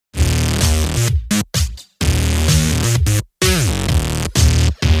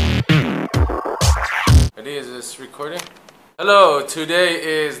this recording? Hello, today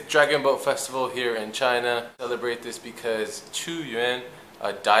is Dragon Boat Festival here in China. Celebrate this because Hou Yuan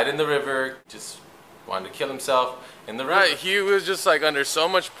died in the river, just wanted to kill himself in the river. Right, he was just like under so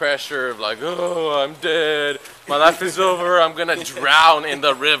much pressure of like, oh, I'm dead, my life is over, I'm gonna drown in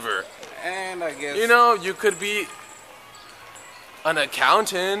the river. And I guess, you know, you could be an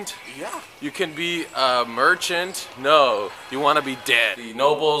accountant. yeah. You can be a merchant. No, you want to be dead. The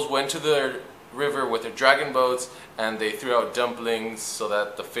nobles went to the river with their dragon boats and they threw out dumplings so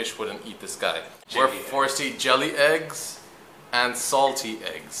that the fish wouldn't eat this guy. We're forced to eat jelly eggs and salty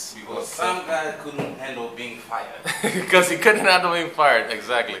eggs. Because some guy couldn't handle being fired. Because he couldn't handle being fired,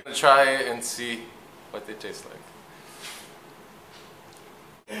 exactly. Try it and see what they taste like.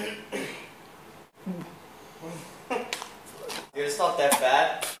 It's not that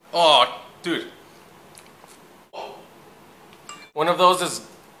bad. Oh, dude. One of those is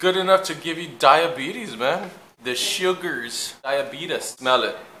good enough to give you diabetes, man. The sugars. Diabetes. Smell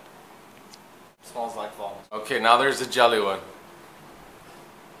it. Smells like vomit. Okay, now there's the jelly one.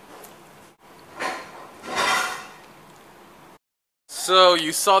 So,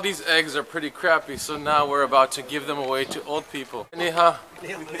 you saw these eggs are pretty crappy, so now we're about to give them away to old people. 你好。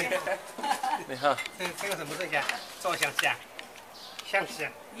你好。这个什么这些？照相像，像不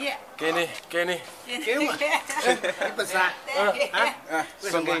像？耶！给你，给你。给我，你不是啊？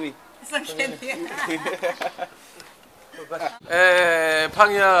送给你。送给你。哎，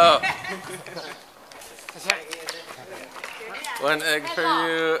朋友。One egg for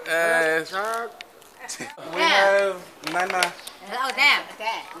you. We have Nana. 哦，蛋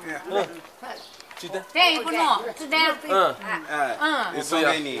，Yeah. 鸡蛋。蛋也不弄，鸡蛋。送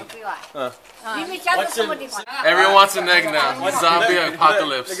给你。你们家是什么地方？ Everyone wants an egg now. Zombie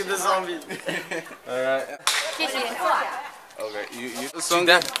apocalypse. Look at the zombie. Alright. 谢谢。 Okay, you 鸡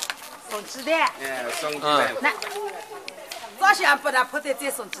蛋。送鸡蛋。 Yeah, 送鸡蛋。那早上把它泡在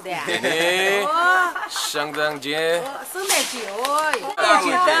再送鸡蛋。给你。哦，圣诞节。圣诞节哦，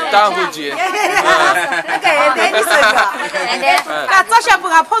端午节。那个蛋你说的，那早上把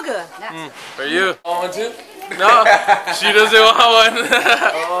它泡个。For you. Want to? No, she doesn't want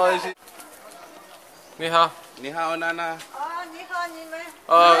one. 你好。你好，Nana。哦，你好，你们。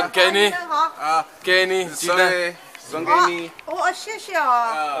给你。啊，给你鸡蛋。送给你。哦，谢谢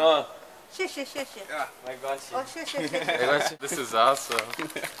啊，谢谢。没关系。哦，谢谢。没关系. This is awesome.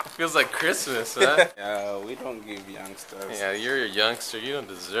 Feels like Christmas, huh? Yeah, we don't give youngsters. Yeah, you're a youngster. You don't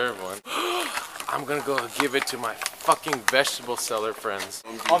deserve one. I'm gonna go give it to my fucking vegetable seller friends.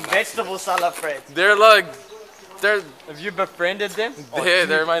 On vegetable salad friends. They're like, they're Have you befriended them?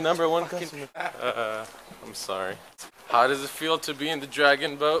 they're my #1 customer. I'm sorry. How does it feel to be in the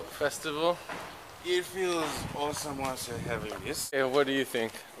Dragon Boat Festival? It feels awesome once you're having this. Hey, what do you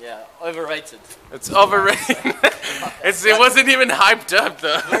think? Yeah, overrated. It's overrated. It wasn't even hyped up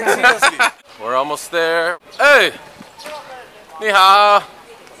though. We're almost there. Hey! 你好.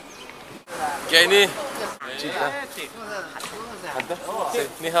 给你.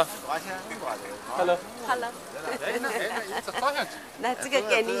 你好. Hello. Hello. 那这个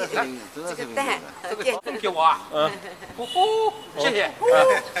给你，这个蛋，给我啊。谢谢。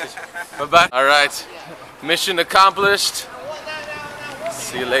 Bye bye. All right. Mission accomplished.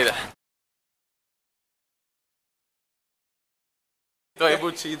 See you later. 对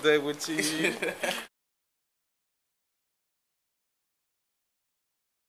不起。